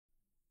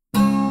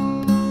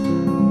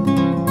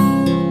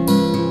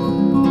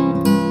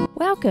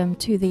Welcome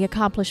to the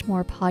Accomplish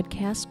More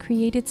podcast,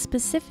 created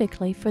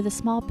specifically for the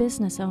small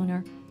business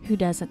owner who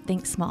doesn't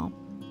think small.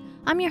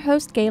 I'm your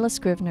host, Gayla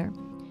Scrivener.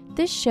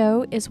 This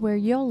show is where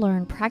you'll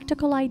learn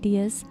practical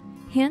ideas,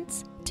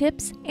 hints,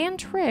 tips, and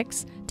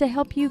tricks to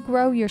help you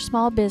grow your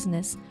small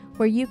business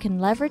where you can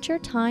leverage your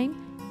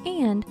time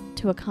and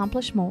to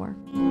accomplish more.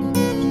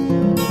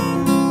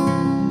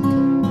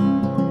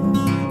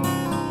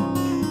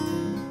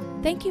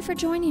 Thank you for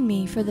joining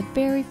me for the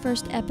very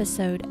first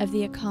episode of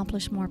the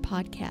Accomplish More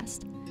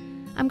podcast.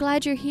 I'm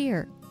glad you're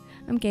here.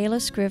 I'm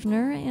Gayla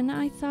Scrivener, and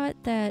I thought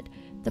that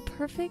the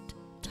perfect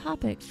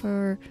topic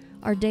for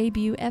our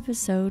debut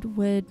episode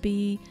would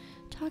be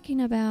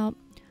talking about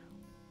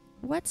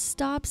what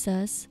stops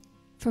us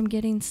from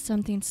getting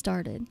something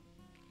started.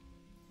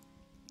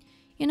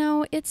 You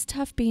know, it's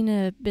tough being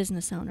a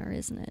business owner,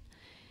 isn't it?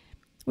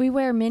 We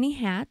wear many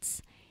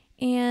hats,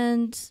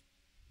 and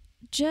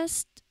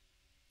just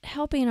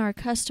helping our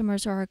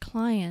customers or our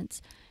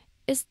clients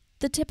is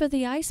the tip of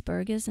the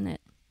iceberg, isn't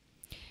it?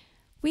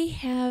 We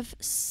have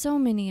so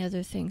many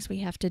other things we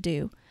have to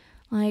do.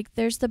 Like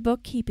there's the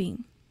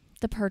bookkeeping,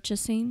 the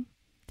purchasing,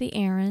 the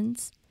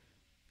errands,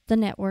 the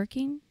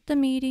networking, the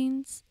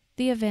meetings,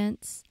 the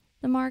events,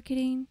 the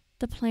marketing,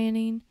 the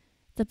planning,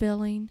 the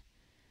billing.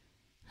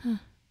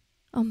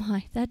 Oh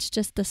my, that's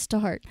just the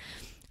start.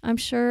 I'm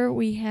sure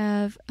we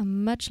have a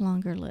much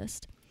longer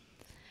list.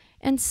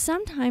 And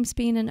sometimes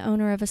being an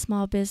owner of a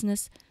small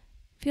business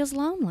feels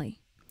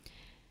lonely.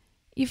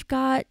 You've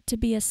got to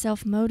be a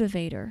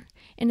self-motivator,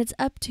 and it's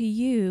up to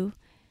you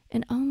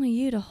and only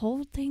you to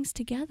hold things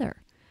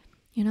together.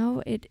 You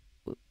know,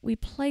 we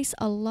place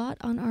a lot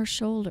on our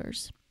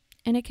shoulders,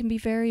 and it can be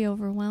very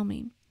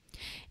overwhelming.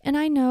 And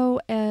I know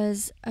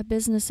as a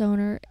business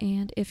owner,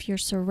 and if you're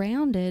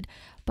surrounded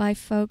by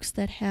folks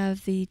that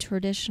have the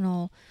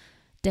traditional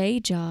day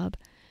job,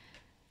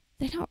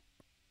 they don't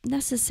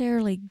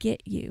necessarily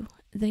get you.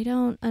 They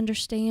don't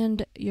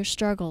understand your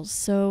struggles.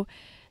 So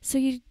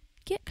you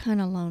get kind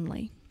of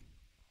lonely.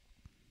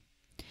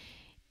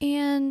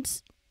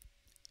 And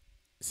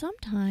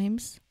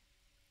sometimes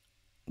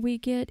we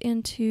get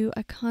into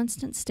a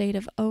constant state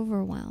of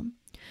overwhelm,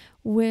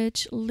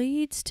 which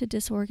leads to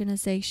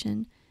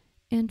disorganization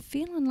and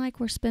feeling like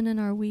we're spinning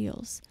our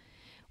wheels,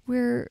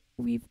 where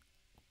we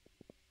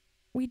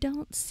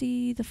don't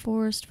see the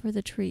forest for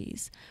the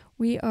trees.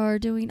 We are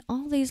doing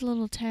all these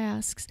little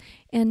tasks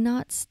and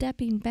not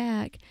stepping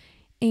back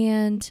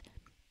and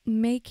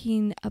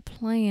making a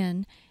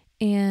plan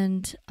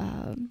and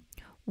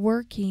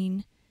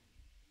working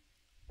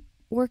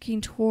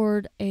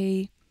toward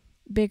a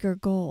bigger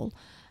goal.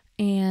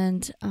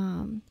 And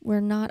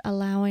we're not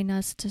allowing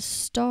us to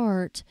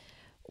start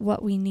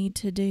what we need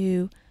to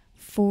do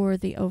for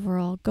the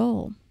overall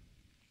goal.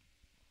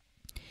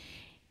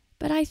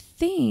 But I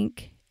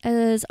think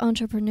as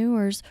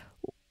entrepreneurs,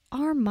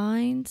 our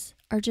minds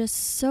are just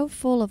so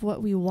full of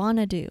what we want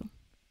to do.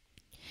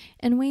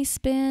 And we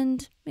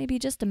spend maybe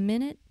just a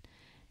minute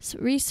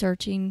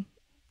researching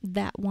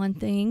that one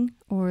thing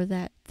or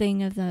that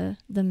thing of the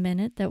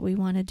minute that we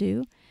want to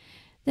do.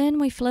 Then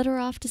we flitter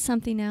off to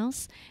something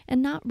else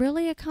and not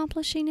really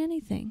accomplishing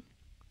anything.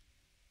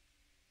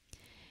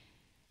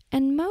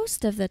 And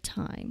most of the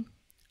time,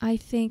 I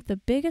think the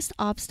biggest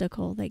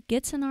obstacle that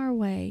gets in our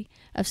way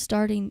of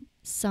starting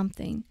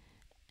something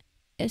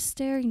is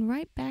staring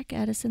right back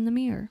at us in the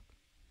mirror.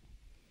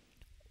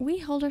 We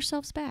hold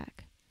ourselves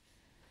back.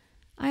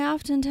 I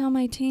often tell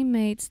my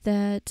teammates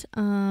that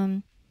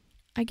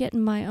I get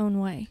in my own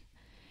way,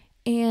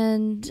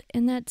 and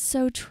that's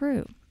so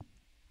true.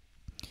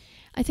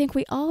 I think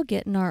we all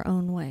get in our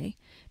own way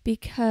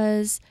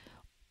because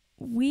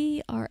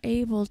we are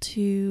able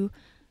to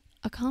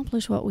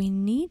accomplish what we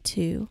need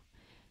to,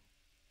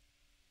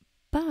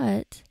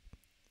 but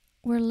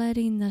we're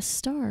letting the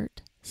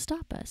start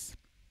stop us.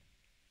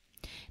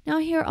 Now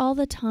I hear all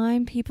the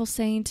time people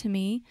saying to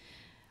me,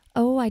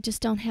 oh, I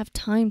just don't have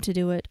time to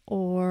do it,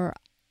 or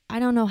I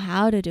don't know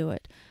how to do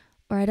it,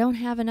 or I don't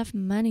have enough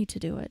money to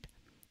do it.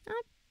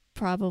 I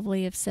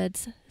probably have said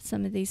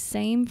some of these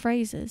same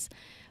phrases,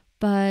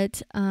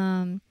 but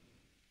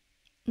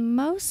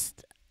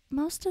most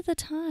of the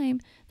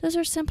time, those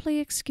are simply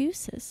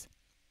excuses.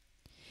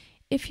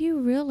 If you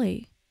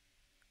really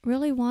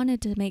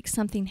wanted to make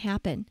something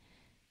happen,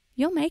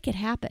 you'll make it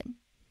happen.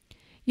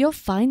 You'll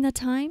find the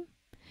time.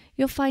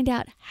 You'll find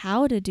out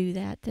how to do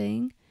that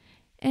thing,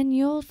 and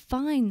you'll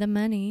find the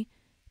money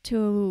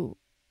to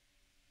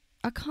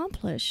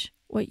accomplish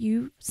what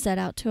you set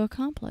out to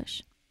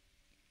accomplish.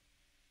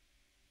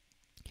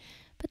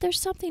 But there's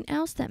something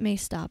else that may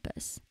stop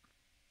us.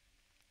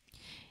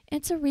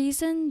 It's a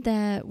reason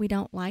that we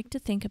don't like to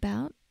think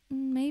about.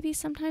 Maybe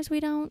sometimes we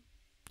don't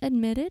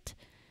admit it,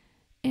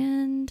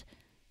 and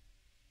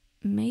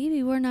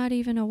maybe we're not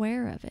even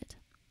aware of it.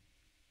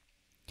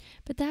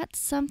 But that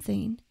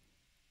something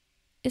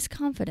is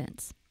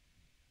confidence.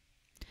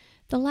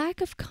 The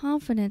lack of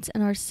confidence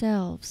in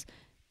ourselves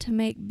to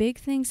make big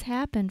things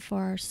happen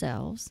for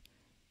ourselves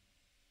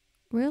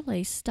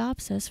really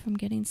stops us from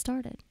getting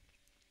started.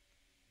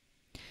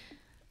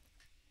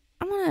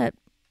 I'm going to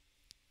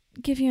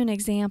give you an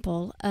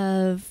example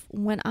of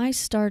when I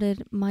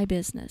started my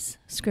business,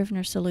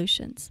 Scrivener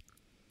Solutions.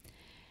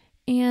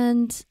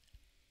 And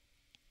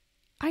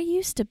I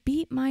used to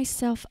beat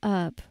myself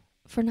up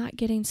for not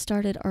getting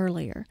started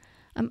earlier.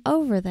 I'm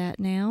over that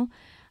now,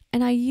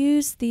 and I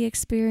use the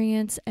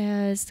experience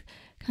as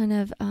kind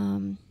of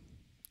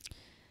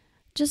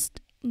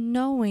just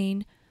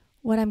knowing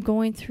what I'm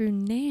going through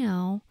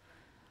now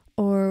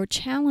or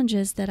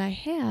challenges that I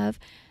have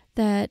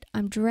that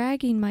I'm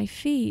dragging my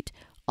feet.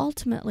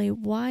 Ultimately,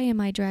 why am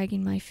I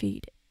dragging my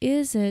feet?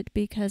 Is it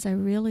because I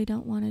really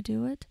don't want to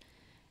do it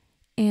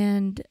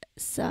and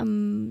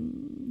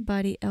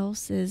somebody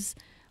else is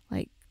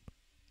like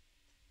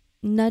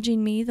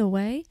nudging me the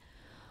way?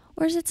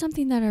 Or is it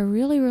something that I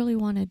really, really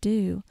want to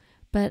do,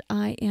 but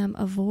I am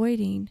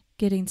avoiding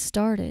getting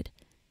started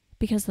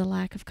because of the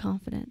lack of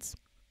confidence?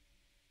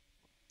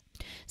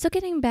 So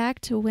getting back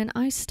to when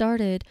I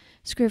started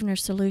Scrivener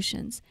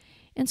Solutions,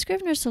 and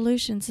Scrivener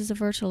Solutions is a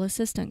virtual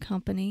assistant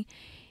company,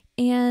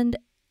 and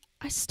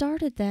I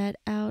started that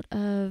out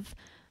of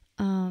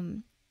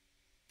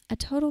a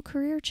total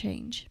career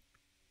change.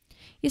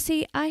 You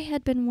see, I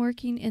had been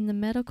working in the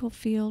medical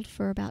field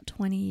for about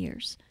 20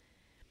 years.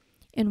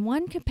 In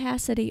one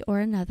capacity or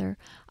another,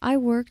 I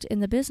worked in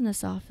the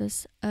business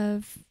office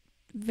of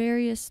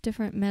various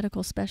different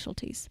medical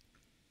specialties.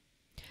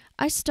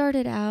 I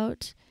started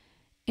out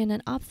in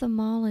an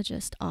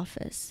ophthalmologist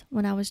office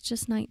when I was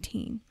just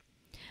 19.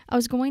 I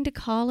was going to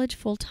college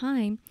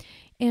full-time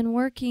and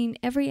working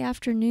every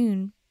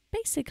afternoon,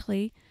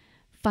 basically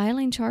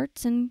filing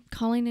charts and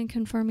calling and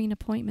confirming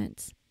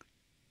appointments.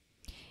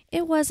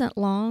 It wasn't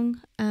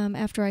long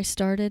after I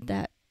started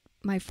that,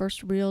 my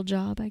first real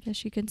job, I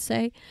guess you could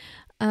say,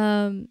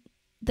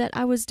 that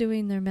I was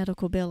doing their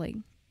medical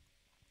billing.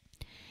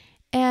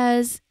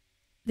 As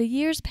the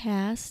years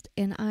passed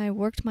and I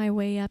worked my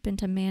way up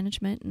into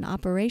management and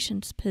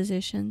operations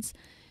positions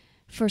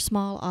for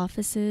small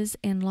offices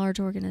and large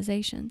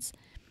organizations,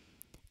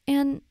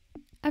 and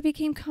I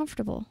became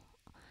comfortable.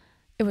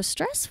 It was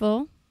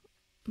stressful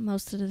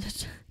most of the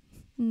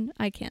time.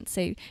 I can't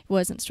say it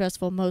wasn't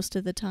stressful most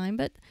of the time,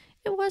 but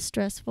it was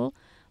stressful,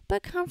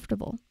 but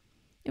comfortable.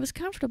 It was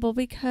comfortable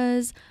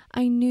because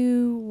I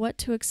knew what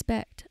to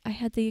expect. I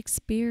had the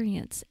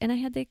experience and I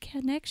had the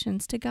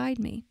connections to guide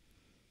me.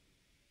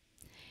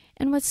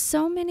 And with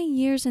so many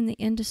years in the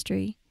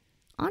industry,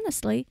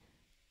 honestly,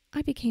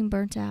 I became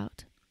burnt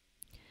out.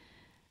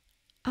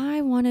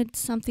 I wanted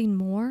something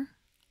more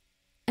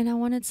and I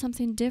wanted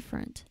something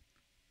different.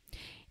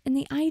 And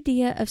the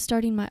idea of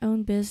starting my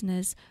own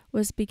business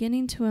was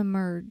beginning to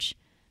emerge,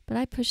 but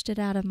I pushed it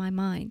out of my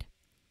mind.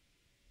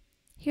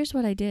 Here's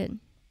what I did.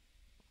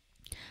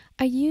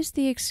 I used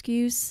the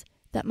excuse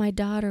that my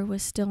daughter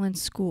was still in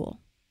school.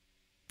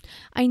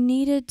 I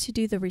needed to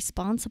do the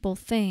responsible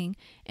thing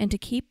and to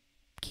keep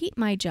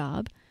my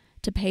job,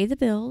 to pay the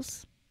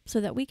bills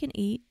so that we can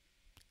eat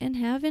and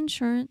have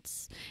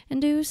insurance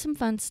and do some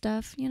fun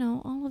stuff,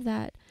 all of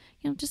that,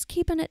 just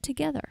keeping it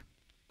together.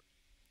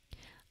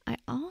 I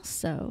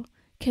also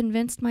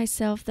convinced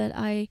myself that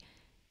I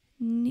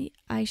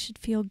should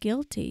feel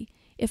guilty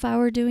if I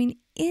were doing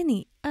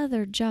any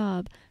other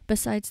job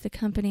besides the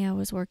company I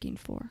was working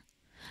for.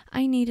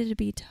 I needed to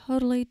be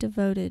totally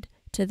devoted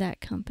to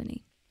that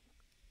company.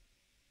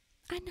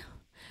 I know.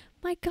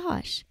 My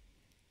gosh.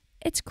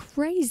 It's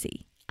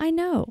crazy. I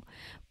know.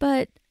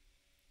 But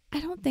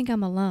I don't think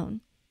I'm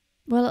alone.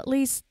 Well, at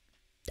least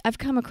I've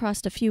come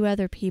across a few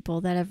other people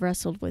that have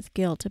wrestled with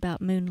guilt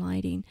about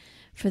moonlighting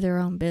for their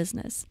own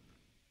business.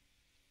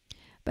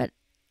 But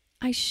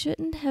I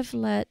shouldn't have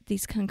let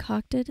these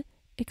concocted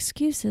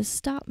excuses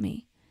stop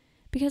me,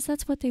 because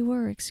that's what they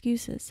were,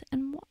 excuses.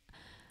 And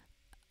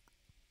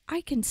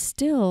I can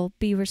still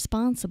be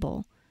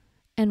responsible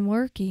and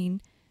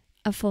working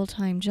a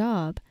full-time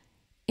job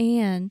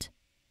and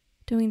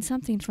doing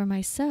something for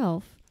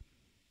myself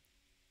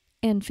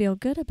and feel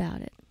good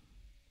about it.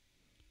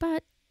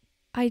 But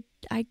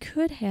I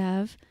could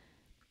have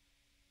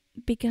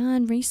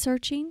begun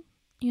researching,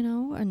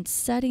 and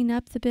setting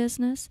up the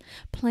business,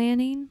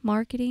 planning,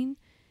 marketing,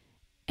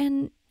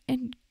 and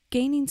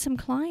gaining some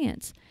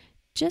clients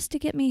just to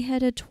get me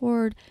headed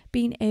toward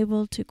being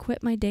able to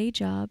quit my day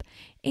job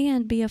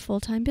and be a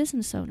full-time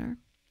business owner.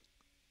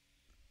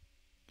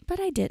 But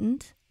I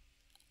didn't.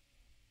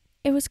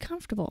 It was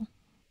comfortable,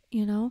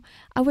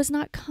 I was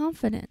not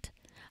confident.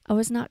 I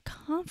was not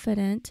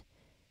confident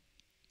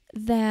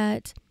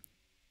that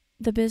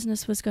the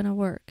business was going to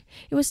work.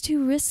 It was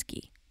too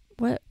risky.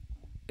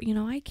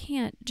 I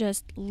can't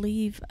just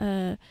leave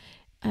what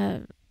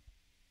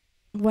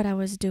I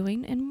was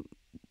doing,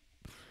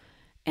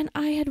 and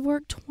I had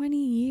worked 20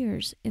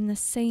 years in the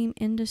same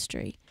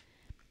industry.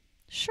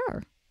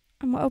 Sure,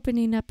 I'm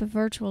opening up a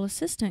virtual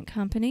assistant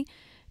company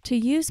to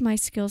use my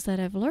skills that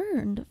I've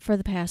learned for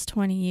the past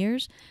 20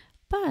 years,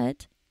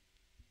 but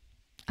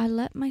I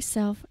let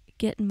myself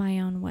get in my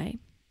own way.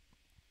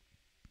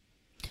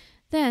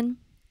 Then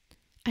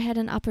I had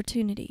an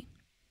opportunity,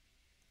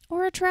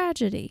 or a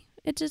tragedy.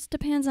 It just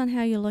depends on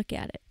how you look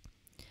at it.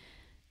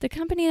 The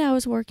company that I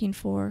was working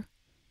for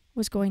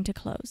was going to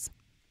close.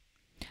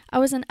 I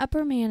was in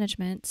upper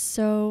management,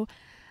 so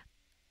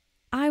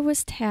I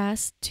was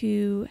tasked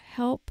to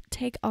help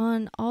take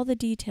on all the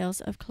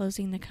details of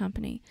closing the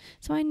company.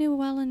 So I knew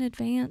well in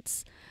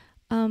advance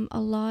a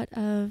lot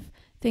of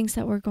things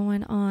that were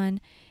going on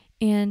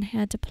and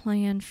had to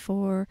plan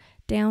for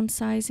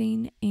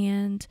downsizing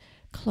and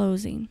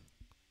closing.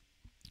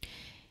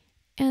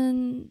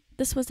 And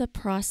this was a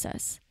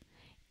process,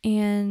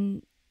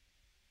 and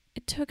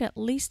it took at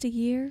least a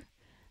year.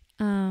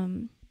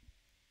 And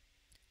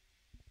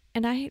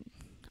I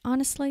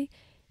honestly,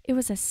 it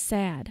was a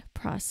sad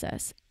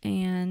process,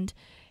 and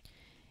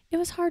it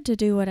was hard to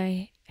do what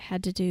I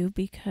had to do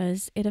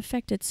because it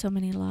affected so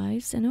many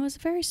lives, and it was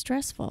very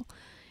stressful.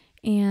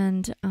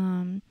 And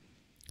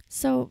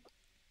so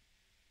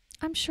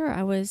I'm sure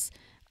I was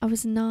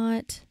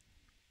not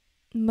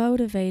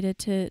motivated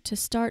to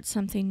start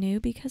something new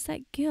because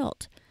that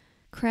guilt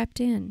crept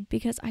in,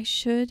 because I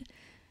should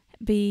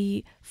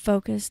be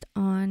focused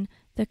on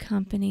the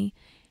company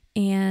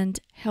and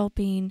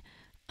helping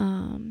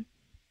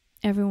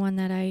everyone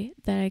that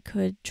I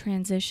could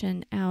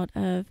transition out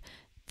of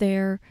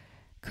their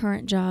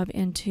current job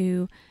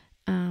into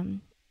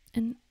and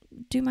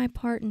do my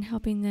part in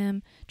helping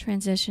them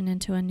transition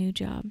into a new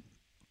job.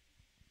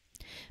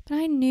 But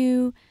I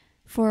knew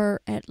for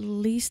at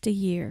least a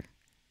year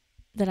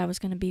that I was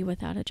going to be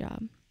without a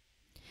job.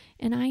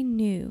 And I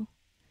knew,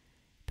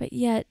 but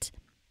yet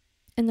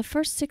in the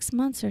first 6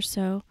 months or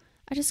so,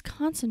 I just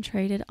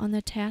concentrated on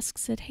the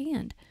tasks at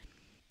hand.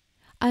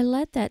 I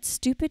let that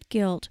stupid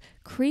guilt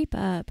creep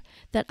up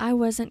that I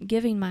wasn't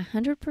giving my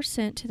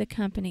 100% to the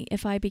company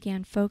if I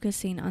began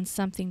focusing on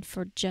something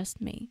for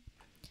just me.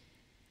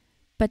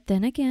 But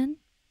then again,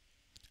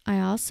 I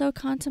also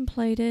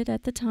contemplated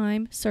at the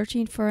time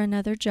searching for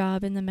another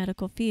job in the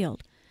medical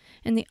field,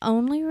 and the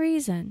only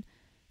reason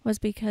was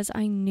because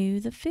I knew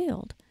the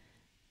field.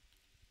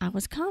 I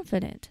was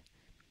confident.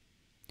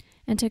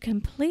 And to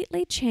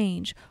completely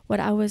change what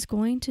I was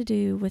going to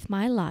do with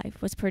my life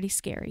was pretty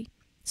scary.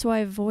 So I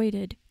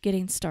avoided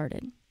getting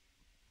started.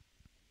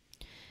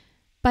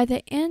 By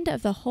the end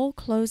of the whole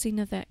closing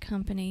of that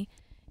company,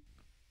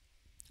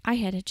 I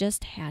had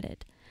just had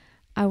it.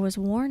 I was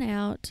worn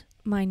out,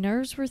 my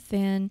nerves were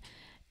thin,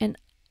 and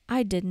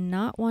I did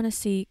not want to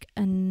seek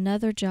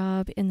another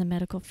job in the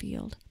medical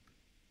field.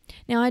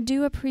 Now, I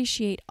do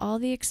appreciate all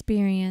the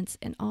experience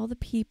and all the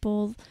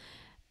people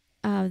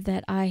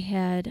that I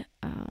had,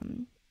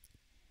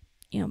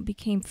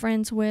 became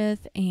friends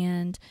with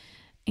and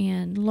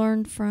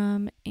learned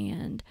from,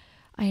 and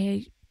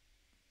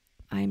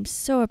I'm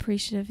so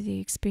appreciative of the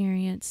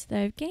experience that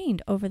I've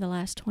gained over the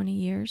last 20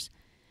 years.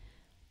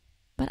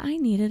 But I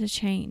needed a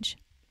change.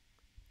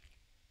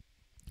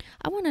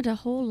 I wanted a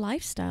whole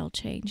lifestyle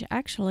change,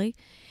 actually,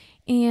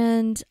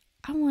 and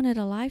I wanted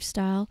a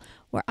lifestyle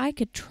where I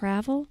could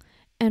travel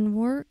and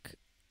work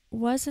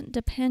wasn't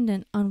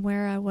dependent on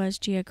where I was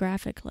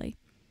geographically.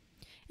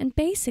 And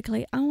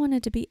basically, I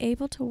wanted to be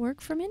able to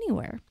work from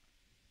anywhere.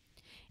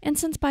 And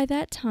since by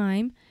that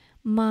time,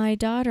 my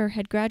daughter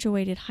had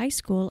graduated high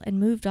school and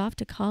moved off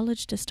to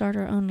college to start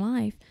her own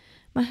life,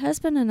 my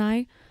husband and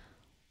I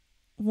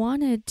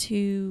wanted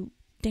to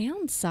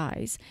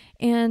downsize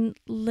and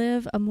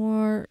live a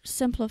more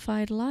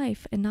simplified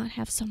life and not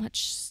have so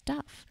much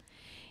stuff.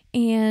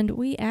 And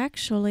we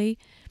actually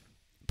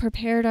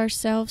prepared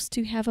ourselves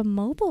to have a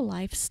mobile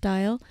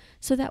lifestyle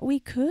so that we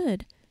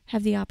could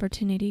have the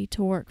opportunity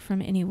to work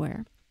from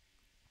anywhere.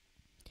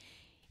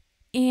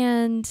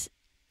 And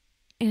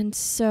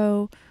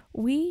so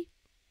we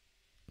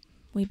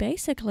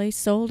basically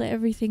sold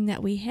everything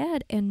that we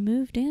had and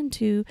moved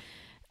into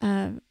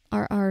our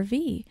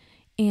RV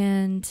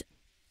and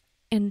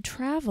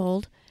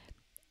traveled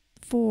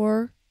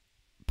for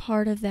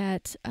part of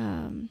that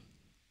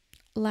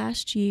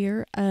last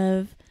year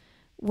of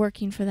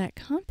working for that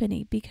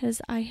company, because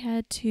I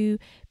had to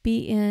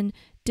be in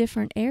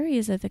different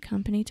areas of the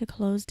company to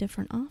close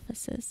different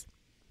offices.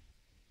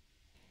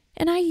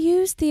 And I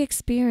used the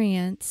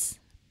experience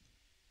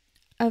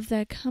of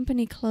the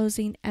company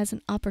closing as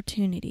an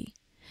opportunity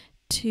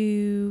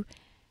to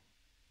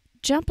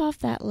jump off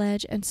that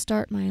ledge and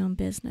start my own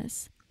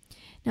business.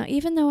 Now,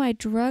 even though I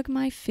drug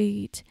my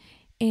feet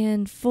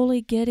in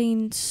fully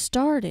getting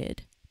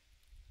started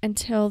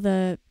until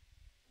that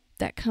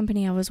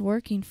company I was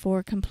working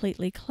for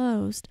completely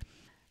closed,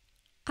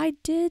 I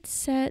did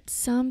set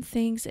some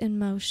things in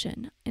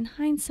motion. In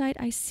hindsight,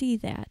 I see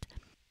that.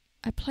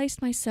 I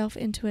placed myself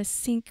into a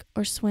sink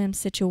or swim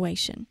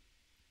situation.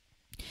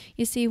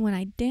 You see, when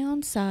I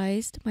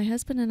downsized, my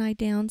husband and I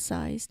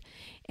downsized,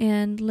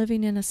 and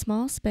living in a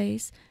small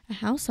space, a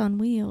house on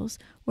wheels,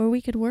 where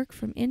we could work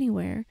from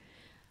anywhere,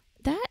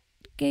 that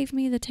gave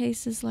me the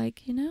taste as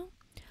like,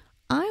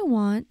 I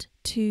want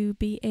to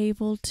be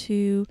able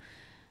to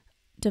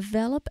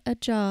develop a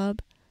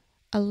job,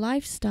 a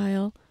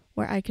lifestyle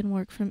where I can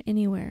work from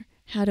anywhere.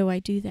 How do I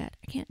do that?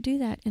 I can't do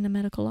that in a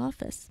medical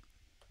office.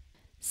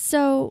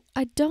 So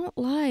I don't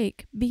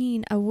like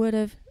being a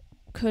would've,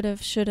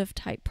 could've, should've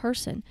type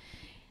person.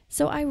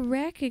 So I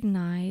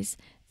recognize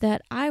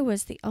that I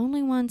was the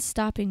only one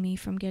stopping me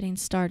from getting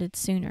started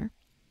sooner.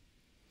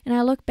 And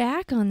I look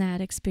back on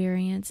that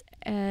experience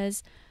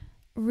as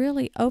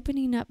really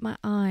opening up my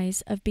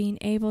eyes of being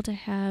able to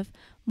have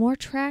more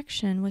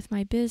traction with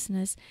my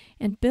business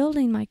and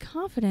building my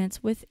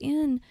confidence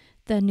within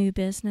the new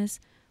business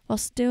while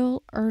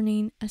still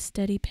earning a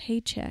steady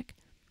paycheck.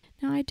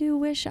 Now, I do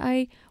wish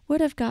I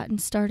would have gotten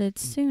started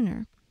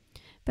sooner,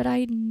 but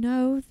I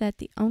know that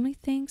the only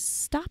thing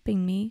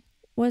stopping me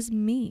was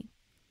me.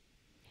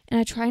 And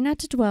I try not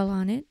to dwell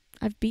on it.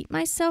 I've beat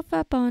myself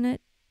up on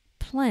it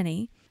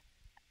plenty,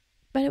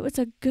 but it was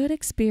a good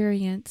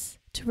experience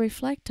to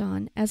reflect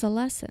on as a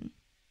lesson.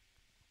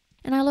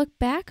 And I look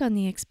back on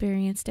the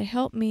experience to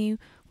help me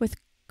with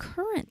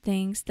current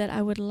things that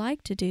I would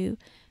like to do,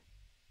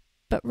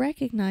 but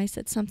recognize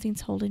that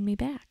something's holding me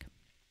back.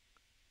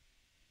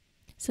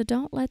 So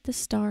don't let the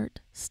start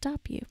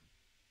stop you.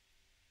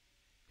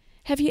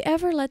 Have you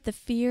ever let the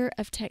fear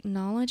of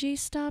technology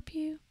stop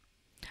you?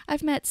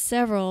 I've met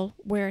several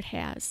where it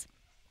has.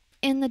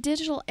 In the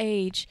digital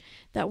age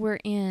that we're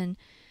in,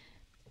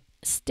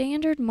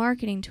 standard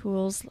marketing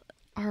tools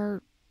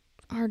are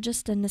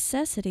just a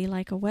necessity,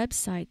 like a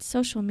website,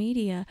 social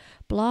media,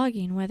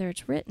 blogging, whether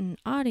it's written,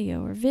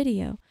 audio, or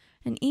video,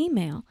 an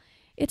email.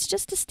 It's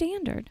just a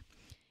standard.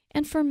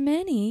 And for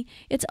many,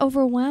 it's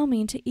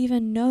overwhelming to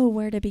even know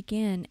where to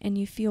begin, and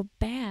you feel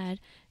bad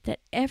that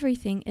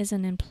everything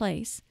isn't in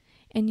place,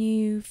 and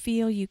you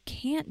feel you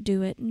can't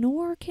do it,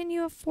 nor can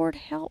you afford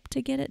help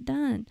to get it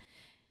done.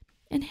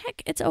 And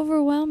heck, it's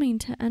overwhelming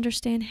to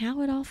understand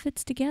how it all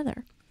fits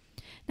together.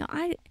 Now,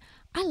 I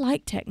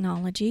like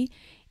technology,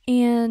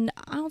 and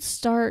I'll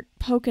start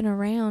poking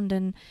around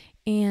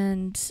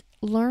and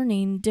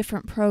learning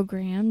different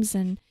programs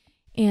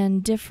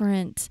and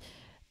different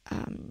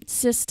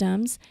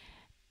systems.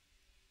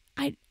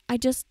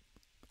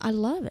 I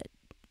love it,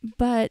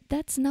 but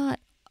that's not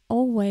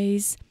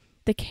always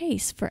the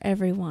case for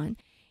everyone.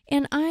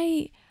 And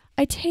I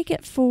take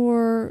it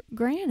for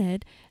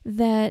granted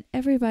that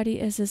everybody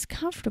is as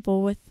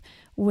comfortable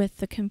with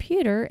the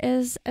computer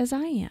as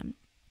I am.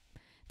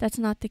 That's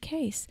not the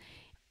case.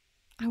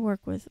 I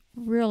work with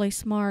really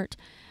smart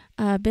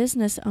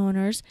business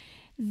owners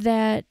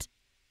that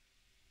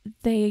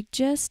they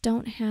just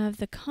don't have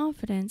the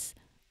confidence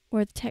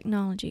where the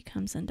technology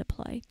comes into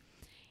play.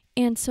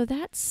 And so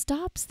that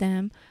stops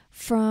them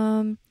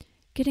from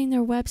getting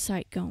their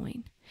website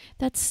going.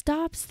 That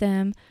stops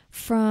them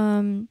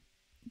from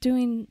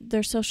doing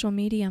their social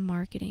media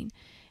marketing.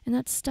 And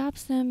that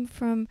stops them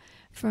from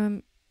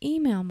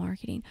email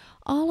marketing.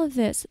 All of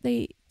this,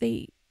 they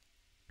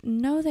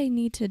know they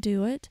need to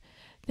do it.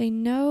 They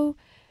know,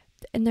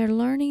 and they're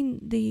learning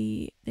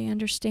the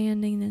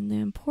understanding and the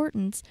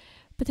importance,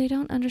 but they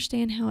don't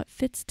understand how it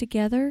fits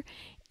together.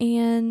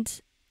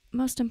 And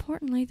most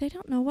importantly, they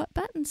don't know what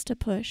buttons to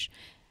push.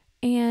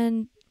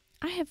 And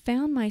I have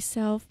found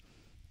myself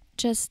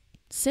just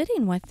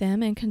sitting with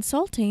them and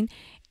consulting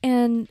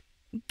and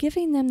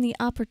giving them the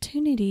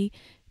opportunity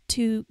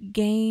to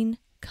gain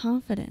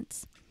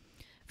confidence.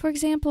 For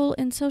example,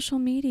 in social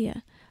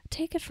media,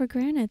 take it for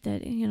granted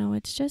that,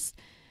 it's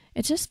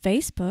just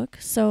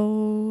Facebook, so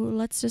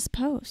let's just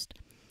post.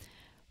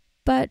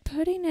 But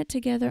putting it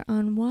together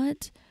on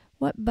what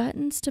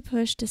buttons to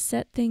push to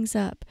set things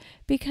up,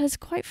 because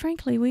quite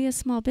frankly, we as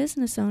small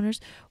business owners,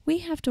 we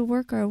have to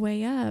work our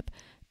way up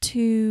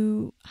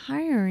to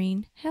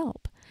hiring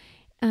help.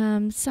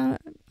 So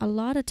a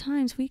lot of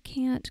times we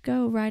can't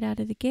go right out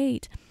of the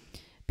gate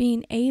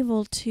being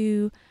able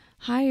to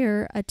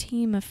hire a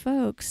team of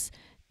folks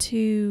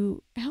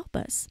to help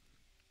us.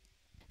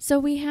 So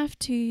we have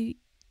to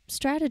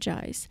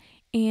strategize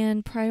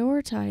and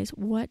prioritize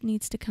what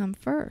needs to come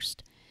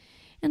first.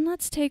 And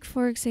let's take,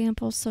 for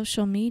example,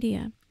 social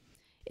media.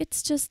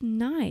 It's just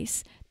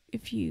nice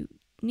if you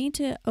need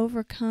to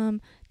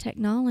overcome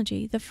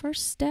technology. The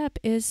first step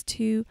is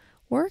to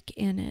work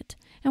in it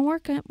and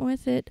work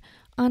with it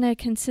on a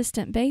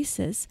consistent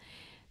basis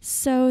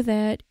so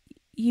that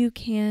you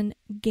can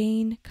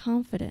gain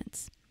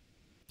confidence.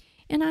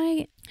 And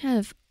I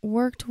have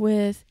worked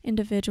with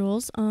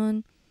individuals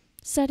on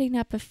setting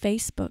up a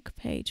Facebook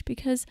page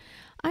because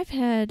I've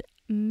had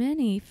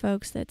many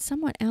folks that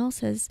someone else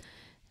has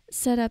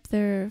set up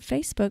their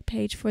Facebook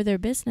page for their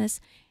business,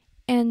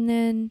 and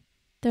then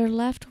they're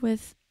left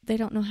with, they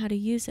don't know how to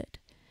use it.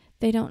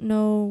 They don't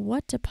know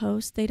what to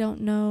post. They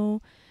don't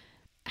know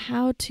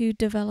how to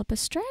develop a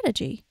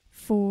strategy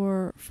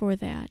for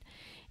that.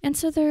 And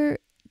so they're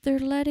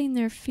letting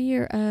their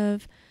fear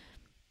of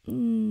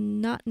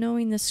not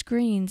knowing the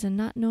screens and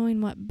not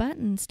knowing what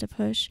buttons to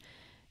push,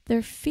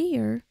 their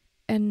fear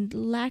and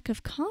lack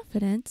of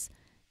confidence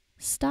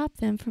stop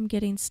them from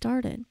getting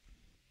started.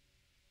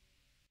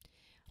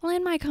 Well,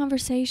 in my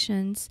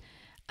conversations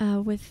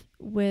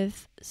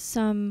with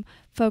some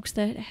folks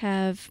that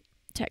have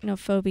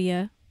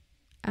technophobia,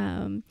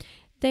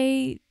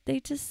 they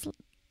just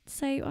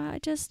say, well, I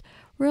just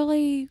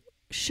really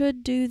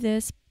should do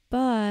this,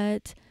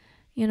 but,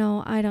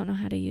 I don't know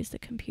how to use the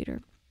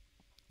computer.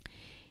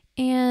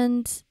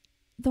 And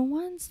the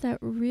ones that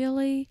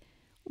really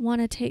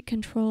want to take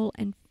control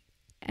and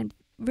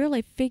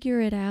really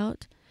figure it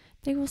out,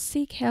 they will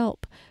seek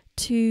help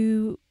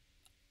to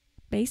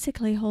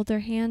basically hold their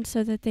hand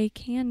so that they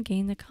can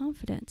gain the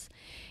confidence.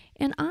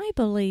 And I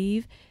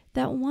believe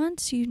that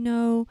once you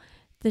know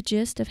the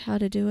gist of how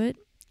to do it,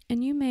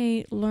 and you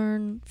may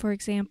learn, for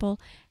example,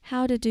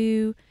 how to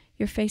do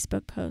your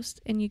Facebook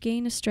post, and you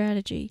gain a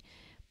strategy,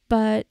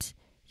 but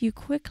you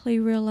quickly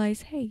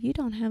realize, hey, you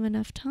don't have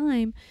enough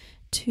time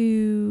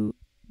to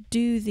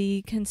do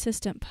the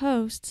consistent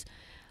posts,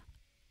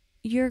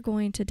 you're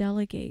going to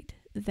delegate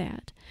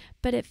that.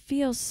 But it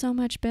feels so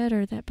much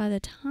better that by the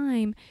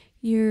time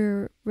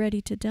you're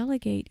ready to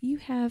delegate, you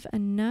have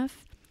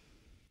enough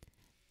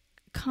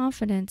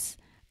confidence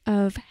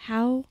of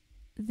how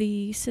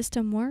the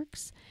system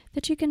works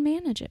that you can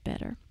manage it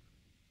better.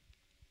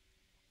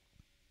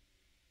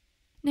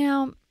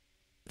 Now,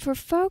 for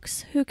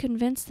folks who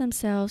convince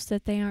themselves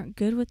that they aren't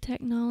good with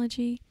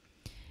technology,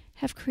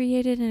 have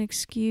created an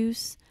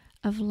excuse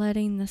of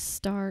letting the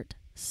start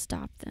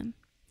stop them.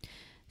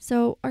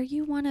 So, are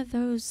you one of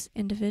those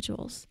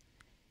individuals?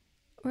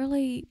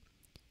 Really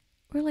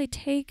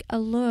take a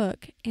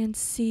look and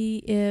see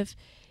if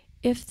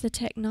the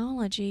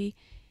technology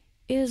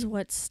is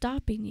what's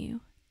stopping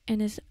you,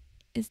 and is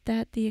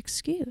that the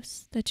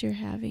excuse that you're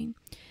having?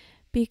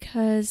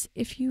 Because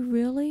if you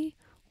really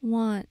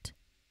want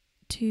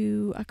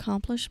to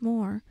accomplish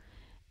more,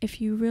 if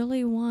you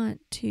really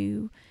want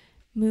to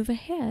move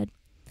ahead,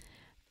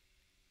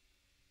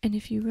 and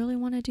if you really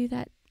want to do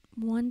that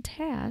one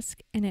task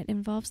and it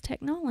involves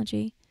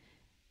technology,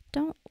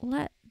 don't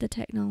let the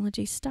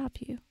technology stop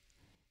you.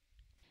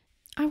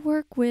 I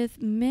work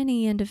with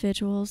many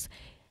individuals,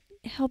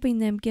 helping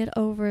them get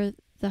over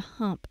the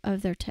hump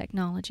of their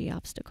technology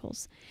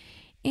obstacles.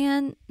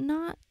 And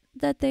not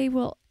that they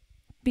will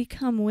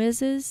become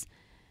whizzes,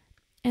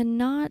 and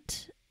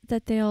not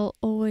that they'll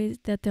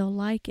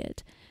like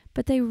it,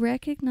 but they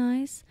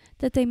recognize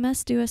that they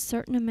must do a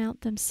certain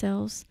amount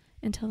themselves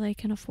until they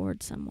can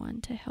afford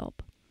someone to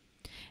help.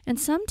 And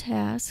some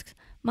tasks,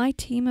 my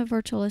team of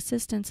virtual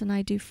assistants and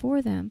I do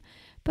for them,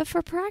 but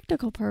for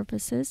practical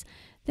purposes,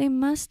 they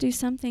must do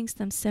some things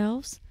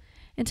themselves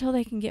until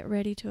they can get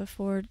ready to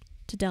afford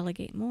to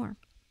delegate more.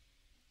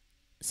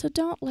 So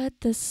don't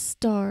let the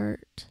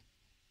start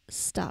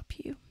stop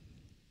you.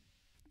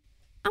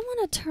 I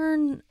want to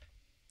turn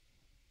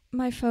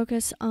my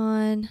focus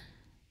on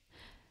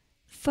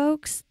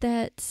folks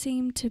that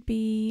seem to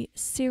be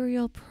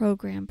serial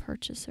program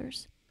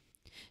purchasers.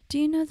 Do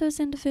you know those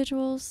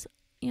individuals,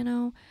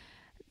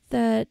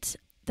 that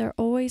they're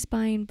always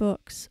buying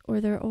books, or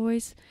they're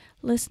always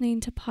listening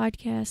to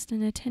podcasts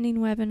and attending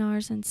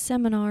webinars and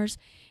seminars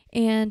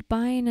and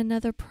buying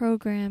another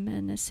program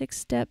and a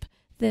 6-step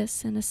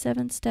this and a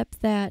 7-step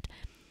that,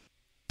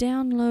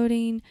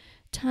 downloading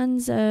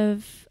tons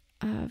of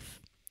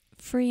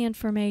free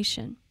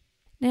information?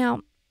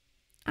 Now,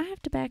 I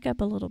have to back up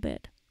a little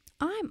bit.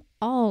 I'm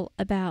all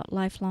about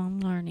lifelong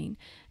learning,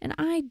 and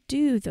I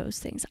do those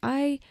things.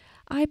 I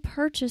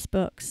purchase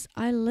books.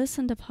 I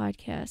listen to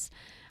podcasts.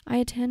 I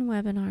attend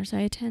webinars.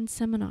 I attend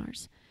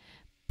seminars.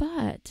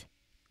 But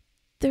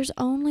there's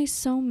only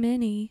so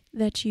many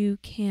that you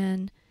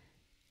can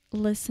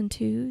listen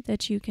to,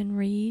 that you can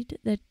read,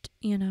 that,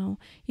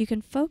 you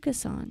can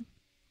focus on.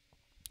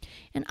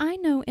 And I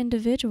know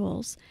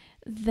individuals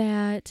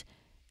that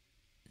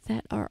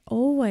are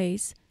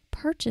always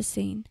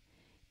purchasing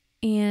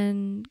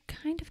and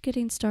kind of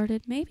getting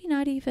started, maybe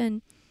not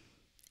even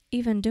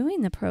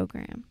doing the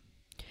program.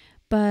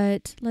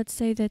 But let's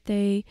say that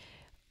they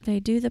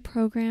do the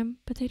program,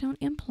 but they don't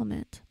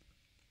implement.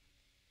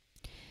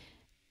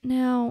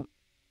 Now,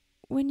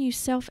 when you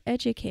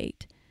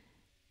self-educate,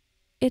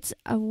 it's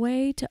a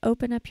way to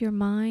open up your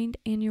mind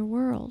and your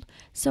world.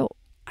 So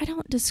I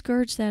don't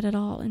discourage that at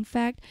all. In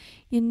fact,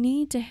 you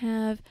need to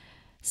have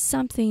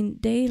something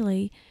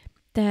daily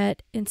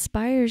that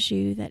inspires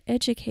you, that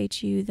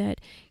educates you, that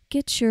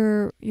gets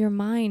your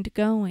mind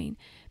going.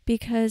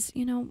 Because,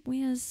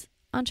 we as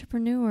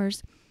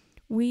entrepreneurs,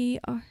 we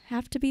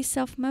have to be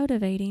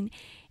self-motivating,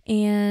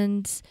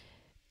 and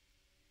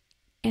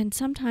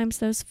sometimes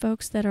those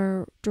folks that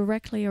are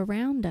directly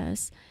around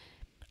us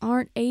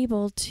aren't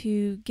able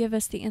to give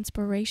us the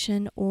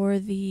inspiration or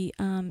the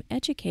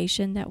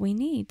education that we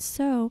need.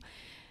 So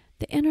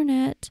the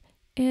internet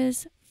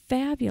is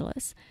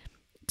fabulous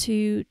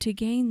to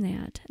gain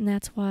that, and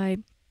that's why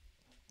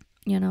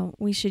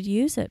we should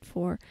use it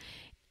for.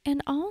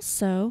 And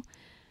also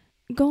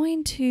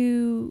going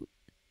to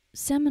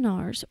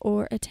seminars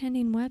or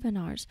attending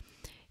webinars,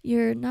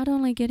 you're not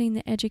only getting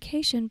the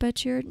education,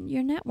 but you're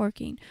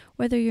networking.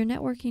 Whether you're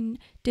networking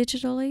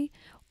digitally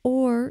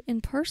or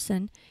in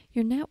person,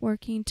 you're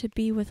networking to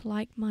be with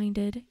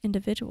like-minded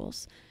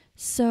individuals.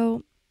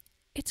 So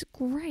it's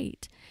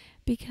great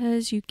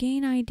because you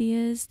gain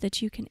ideas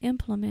that you can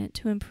implement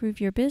to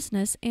improve your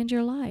business and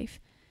your life.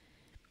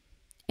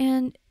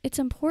 And it's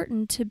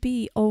important to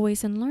be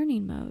always in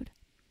learning mode.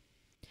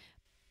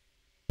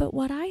 But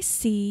what I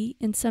see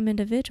in some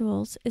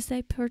individuals is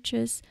they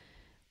purchase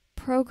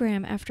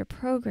program after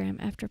program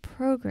after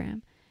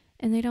program,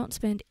 and they don't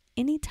spend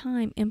any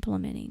time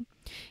implementing.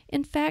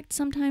 In fact,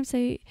 sometimes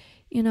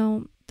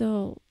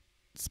they'll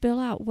spill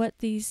out what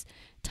these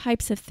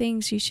types of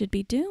things you should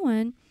be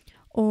doing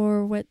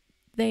or what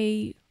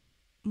they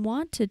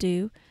want to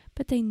do,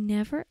 but they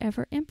never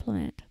ever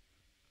implement.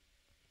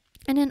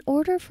 And in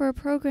order for a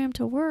program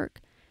to work,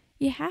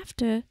 you have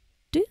to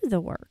do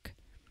the work.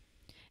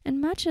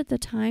 And much of the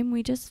time,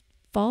 we just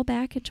fall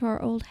back into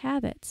our old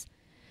habits.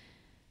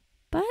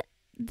 But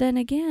then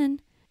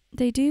again,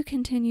 they do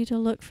continue to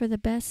look for the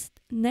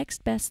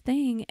next best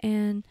thing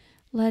and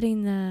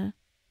letting the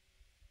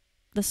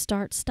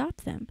start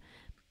stop them.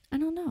 I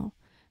don't know.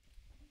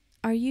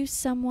 Are you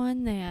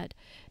someone that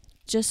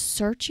just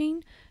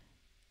searching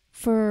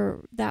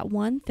for that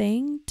one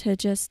thing to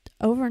just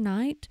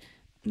overnight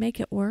make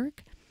it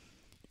work?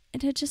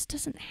 And it just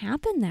doesn't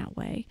happen that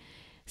way.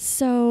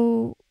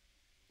 So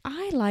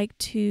I like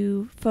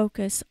to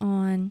focus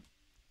on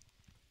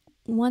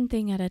one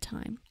thing at a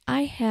time.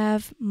 I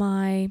have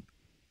my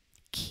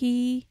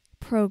key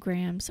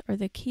programs or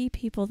the key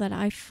people that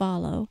I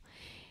follow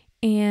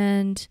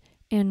and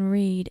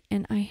read,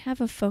 and I have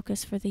a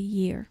focus for the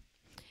year.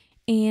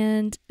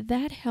 And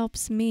that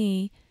helps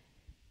me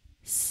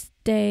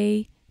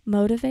stay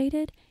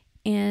motivated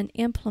and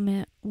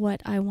implement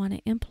what I want to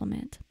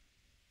implement.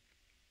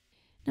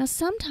 Now,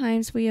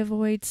 sometimes we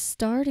avoid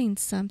starting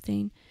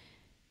something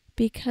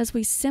because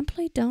we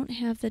simply don't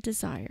have the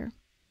desire,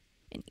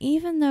 and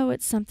even though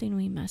it's something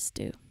we must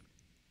do.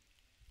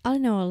 I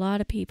know a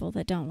lot of people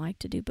that don't like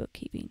to do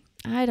bookkeeping.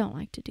 I don't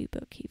like to do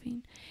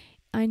bookkeeping.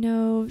 I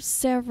know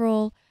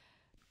several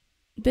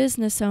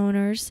business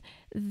owners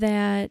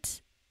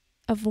that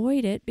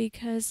avoid it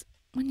because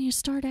when you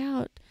start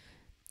out,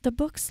 the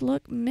books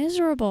look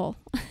miserable.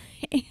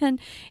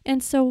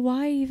 and so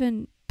why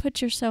even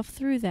put yourself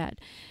through that?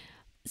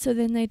 So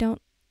then they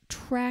don't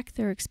track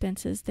their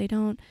expenses. They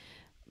don't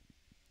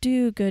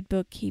do good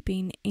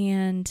bookkeeping.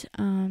 And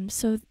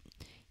so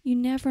you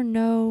never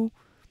know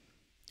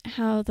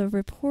how the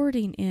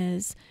reporting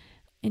is,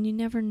 and you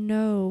never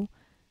know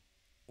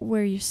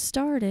where you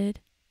started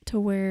to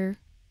where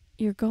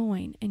you're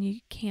going, and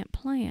you can't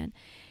plan.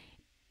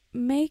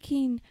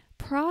 Making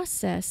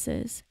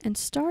processes and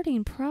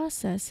starting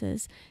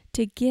processes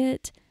to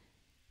get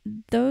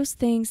those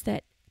things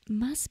that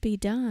must be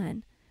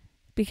done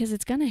because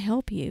it's going to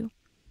help you,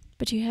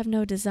 but you have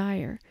no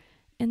desire.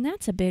 And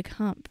that's a big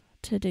hump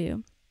to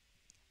do.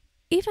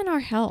 Even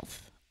our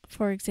health,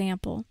 for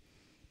example,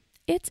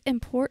 it's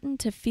important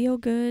to feel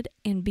good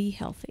and be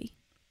healthy.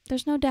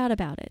 There's no doubt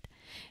about it.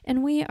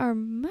 And we are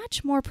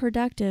much more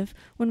productive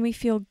when we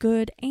feel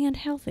good and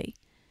healthy.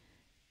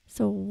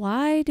 So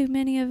why do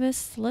many of us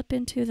slip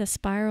into the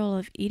spiral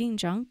of eating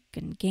junk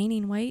and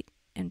gaining weight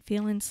and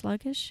feeling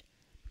sluggish?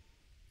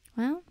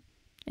 Well,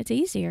 it's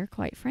easier,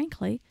 quite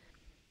frankly.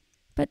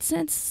 But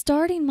since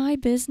starting my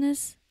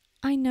business,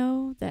 I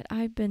know that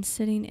I've been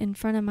sitting in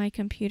front of my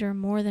computer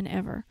more than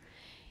ever.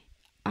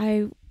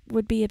 I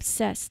would be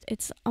obsessed.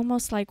 It's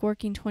almost like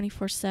working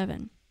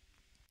 24/7.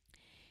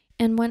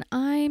 And when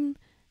I'm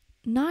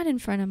not in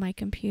front of my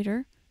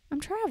computer, I'm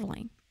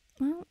traveling.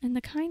 Well, and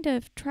the kind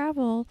of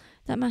travel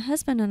that my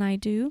husband and I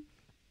do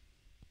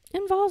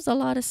involves a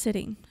lot of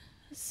sitting.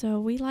 So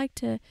we like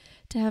to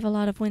have a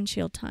lot of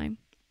windshield time.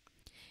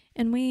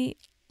 And we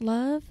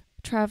love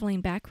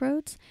traveling back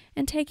roads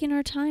and taking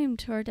our time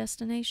to our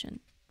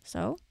destination.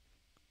 So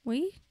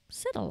we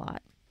sit a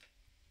lot.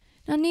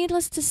 Now,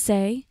 needless to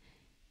say,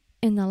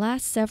 in the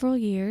last several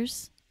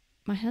years,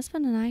 my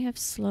husband and I have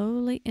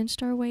slowly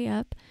inched our way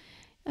up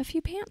a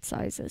few pant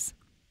sizes.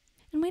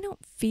 And we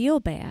don't feel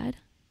bad.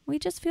 We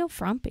just feel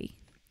frumpy.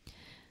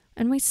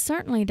 And we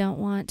certainly don't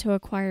want to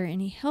acquire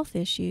any health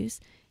issues.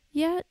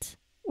 Yet,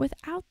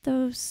 without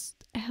those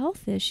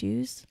health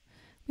issues,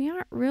 we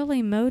aren't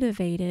really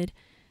motivated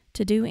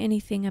to do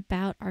anything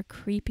about our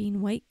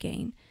creeping weight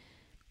gain.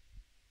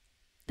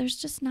 There's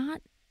just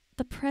not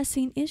the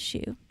pressing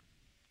issue.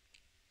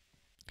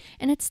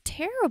 And it's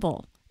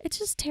terrible. It's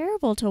just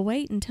terrible to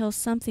wait until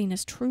something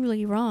is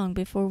truly wrong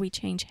before we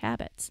change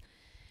habits.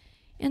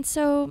 And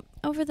so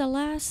over the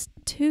last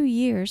 2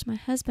 years, my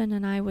husband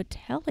and I would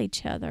tell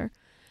each other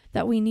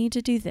that we need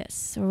to do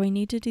this or we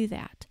need to do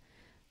that.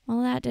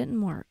 Well, that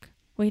didn't work.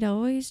 We'd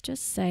always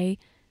just say,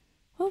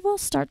 well, we'll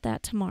start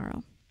that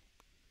tomorrow.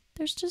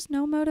 There's just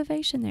no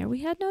motivation there.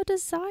 We had no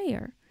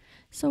desire.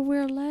 So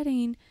we're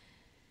letting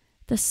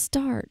the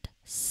start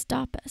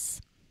stop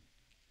us.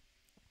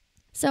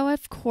 So,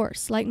 of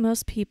course, like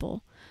most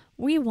people,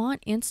 we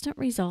want instant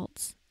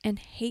results and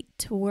hate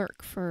to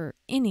work for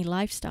any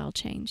lifestyle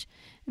change.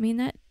 I mean,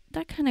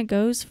 that kind of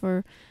goes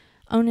for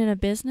owning a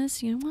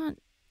business. You want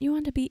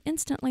to be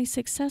instantly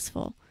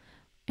successful.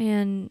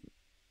 And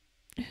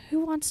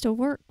who wants to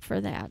work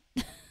for that?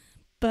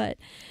 But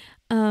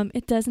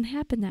it doesn't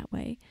happen that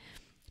way.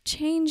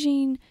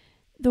 Changing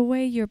the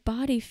way your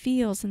body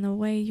feels and the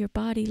way your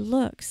body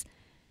looks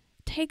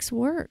takes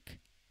work.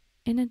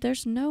 And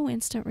there's no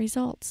instant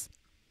results.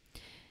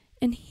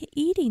 And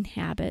eating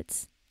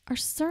habits are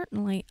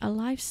certainly a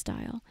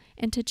lifestyle,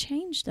 and to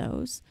change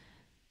those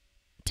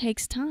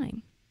takes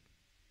time.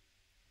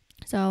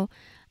 So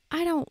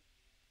I don't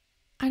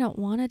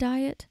want a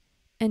diet,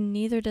 and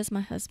neither does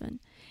my husband.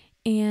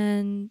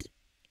 And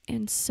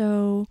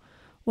so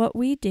what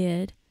we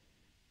did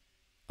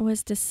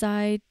was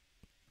decide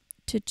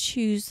to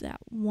choose that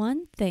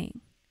one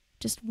thing,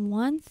 just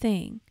one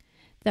thing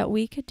that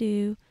we could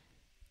do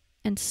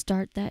and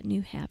start that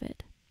new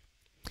habit.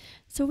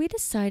 So we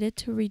decided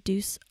to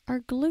reduce our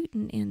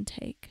gluten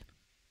intake.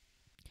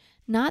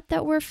 Not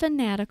that we're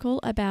fanatical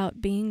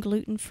about being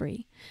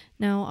gluten-free.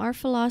 No, our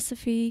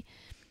philosophy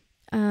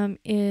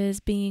is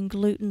being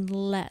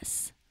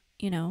gluten-less,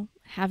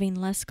 having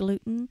less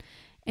gluten,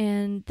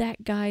 and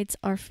that guides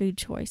our food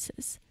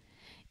choices.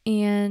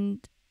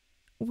 And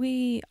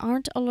we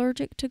aren't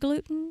allergic to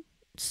gluten,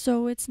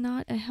 so it's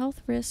not a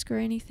health risk or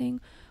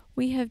anything.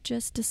 We have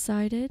just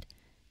decided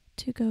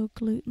to go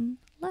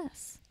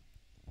gluten-less.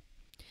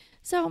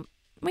 So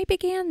we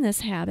began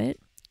this habit,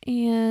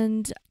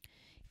 and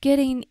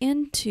getting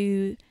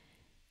into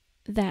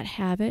that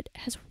habit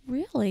has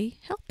really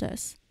helped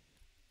us.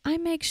 I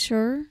make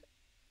sure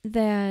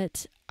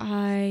that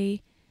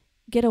I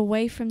get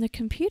away from the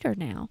computer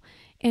now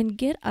and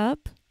get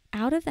up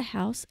out of the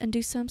house and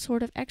do some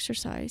sort of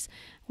exercise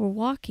or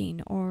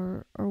walking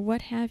or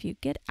what have you.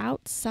 Get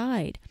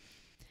outside.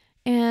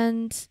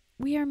 And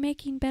we are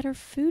making better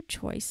food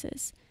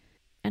choices.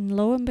 And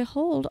lo and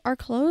behold, our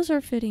clothes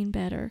are fitting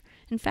better.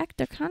 In fact,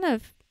 they're kind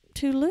of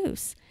too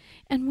loose.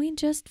 And we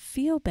just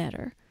feel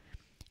better.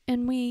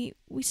 And we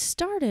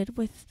started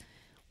with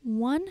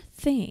one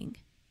thing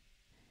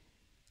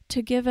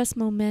to give us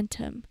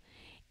momentum.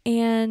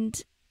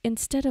 And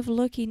instead of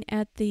looking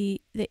at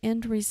the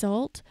end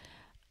result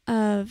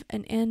of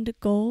an end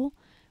goal,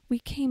 we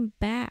came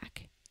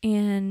back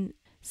and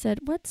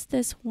said, what's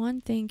this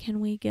one thing can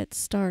we get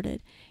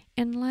started?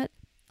 And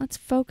let's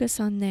focus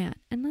on that,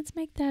 and let's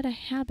make that a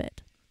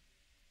habit.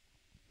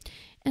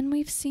 And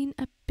we've seen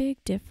a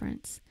big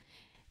difference.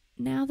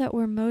 Now that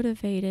we're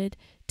motivated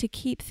to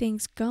keep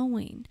things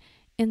going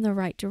in the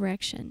right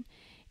direction.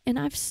 And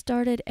I've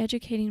started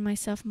educating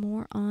myself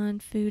more on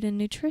food and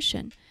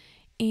nutrition.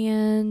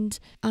 And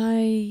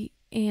I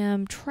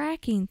am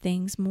tracking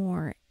things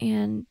more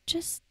and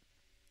just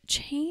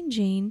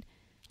changing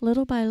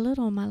little by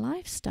little my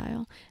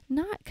lifestyle,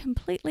 not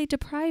completely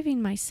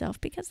depriving myself,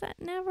 because that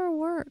never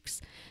works,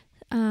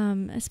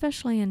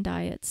 especially in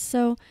diets.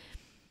 So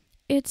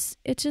it's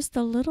just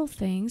the little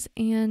things,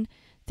 and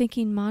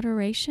thinking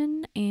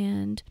moderation,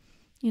 and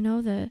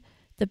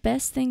the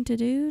best thing to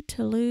do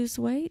to lose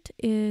weight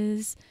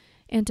is,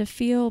 and to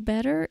feel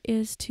better,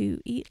 is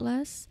to eat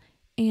less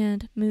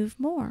and move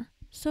more.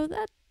 So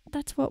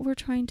that's what we're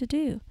trying to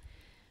do.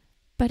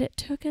 But it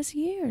took us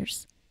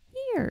years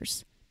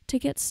to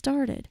get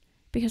started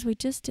because we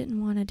just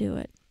didn't want to do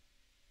it.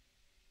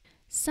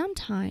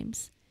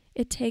 Sometimes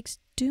it takes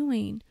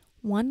doing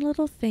one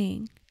little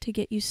thing to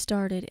get you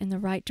started in the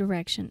right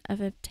direction of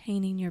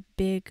obtaining your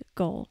big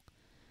goal.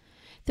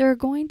 There are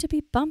going to be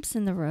bumps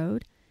in the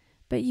road,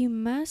 but you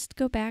must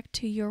go back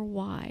to your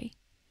why.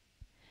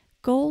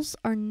 Goals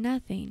are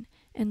nothing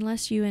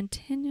unless you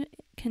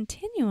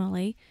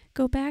continually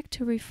go back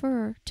to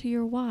refer to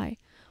your why.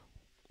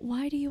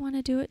 Why do you want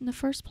to do it in the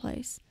first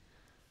place?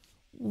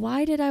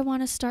 Why did I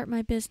want to start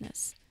my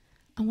business?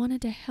 I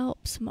wanted to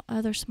help some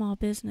other small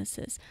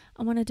businesses.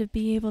 I wanted to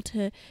be able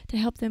to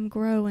help them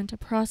grow and to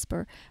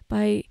prosper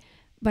by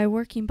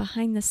working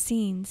behind the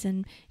scenes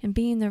and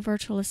being their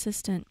virtual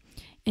assistant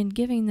and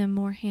giving them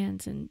more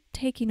hands and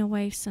taking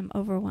away some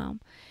overwhelm.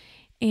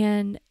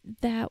 And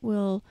that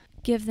will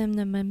give them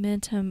the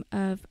momentum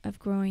of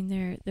growing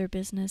their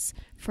business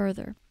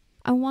further.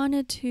 I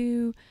wanted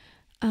to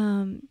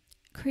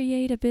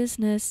create a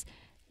business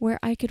where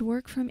I could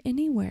work from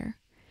anywhere.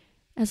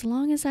 As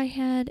long as I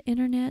had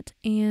internet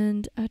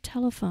and a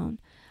telephone,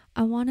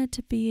 I wanted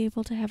to be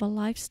able to have a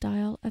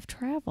lifestyle of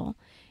travel.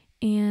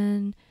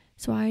 And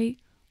so I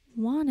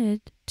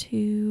wanted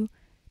to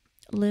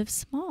live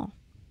small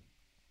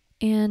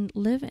and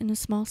live in a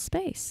small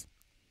space.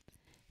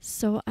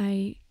 So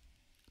I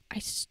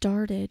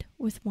started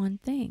with one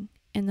thing,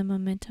 and the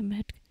momentum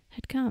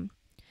had come.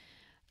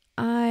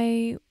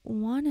 I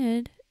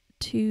wanted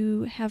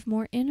to have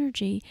more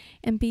energy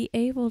and be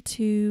able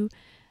to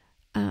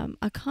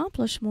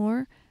accomplish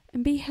more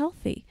and be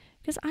healthy,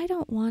 because I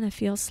don't want to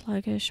feel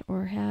sluggish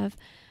or have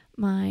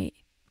my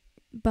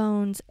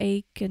bones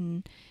ache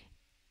and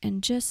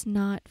just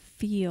not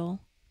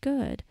feel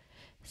good.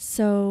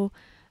 So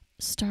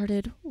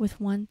started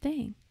with one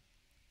thing,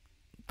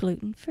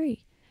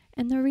 gluten-free.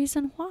 And the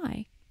reason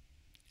why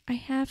I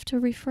have to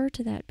refer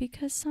to that,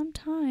 because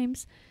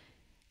sometimes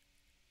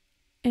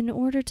in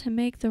order to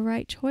make the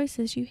right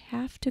choices, you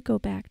have to go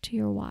back to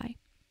your why.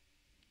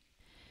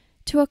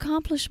 To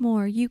accomplish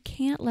more, you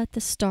can't let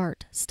the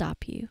start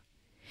stop you.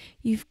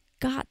 You've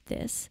got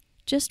this.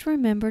 Just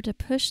remember to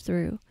push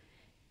through.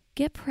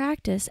 Get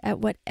practice at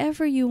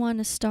whatever you want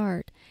to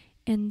start,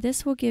 and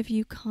this will give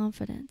you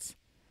confidence.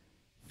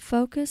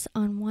 Focus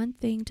on one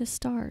thing to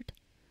start.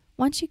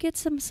 Once you get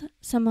some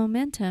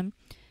momentum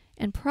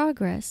and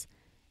progress,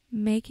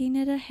 making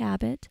it a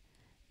habit,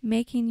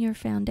 making your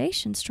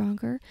foundation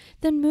stronger,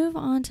 then move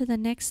on to the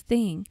next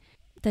thing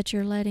that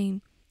you're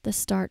letting the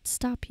start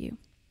stop you.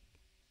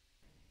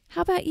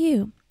 How about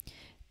you?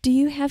 Do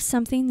you have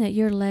something that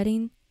you're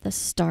letting the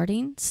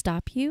starting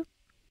stop you?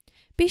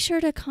 Be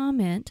sure to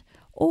comment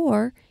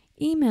or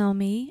email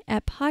me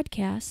at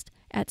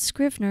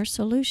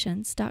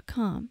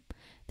podcast@scrivenersolutions.com.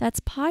 That's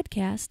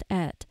podcast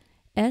at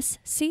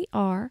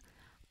SCRIVENER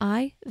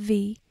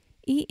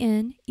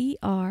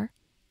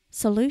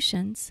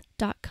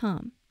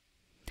solutions.com.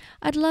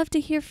 I'd love to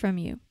hear from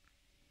you.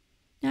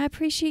 I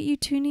appreciate you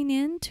tuning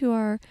in to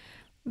our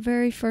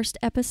very first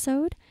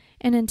episode.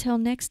 And until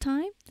next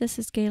time, this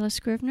is Gayla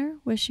Scrivener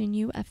wishing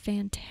you a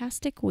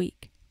fantastic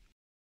week.